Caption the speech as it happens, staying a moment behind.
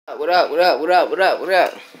What up, what up, what up, what up, what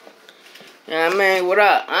up? Yeah, man, what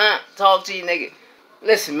up? Talk to you, nigga.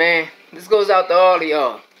 Listen, man, this goes out to all of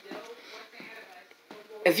y'all.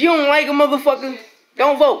 If you don't like a motherfucker,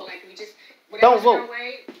 don't vote. Don't vote.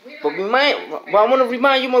 But I want to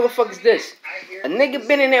remind you motherfuckers this. A nigga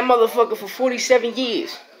been in that motherfucker for 47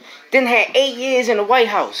 years. Then had 8 years in the White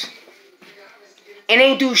House. And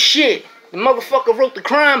ain't do shit. The motherfucker wrote the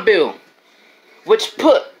crime bill. Which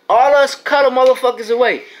put all us color motherfuckers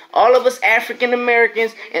away. All of us African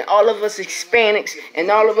Americans and all of us Hispanics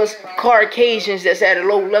and all of us Caucasians that's at a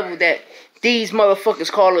low level that these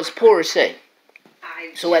motherfuckers call us poor say.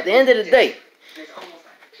 So at the end of the day,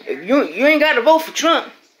 if you ain't got to vote for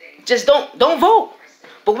Trump, just don't vote.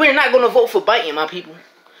 But we're not going to vote for Biden, my people.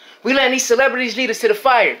 We letting these celebrities lead us to the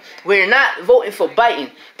fire. We're not voting for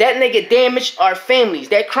Biden. That nigga damaged our families.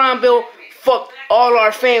 That crime bill fucked all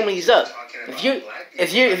our families up.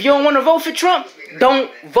 If you don't want to vote for Trump,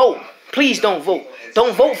 don't vote. Please don't vote.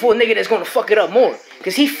 Don't vote for a nigga that's going to fuck it up more.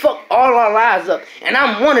 Because he fucked all our lives up. And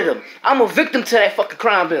I'm one of them. I'm a victim to that fucking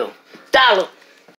crime bill. Dollar.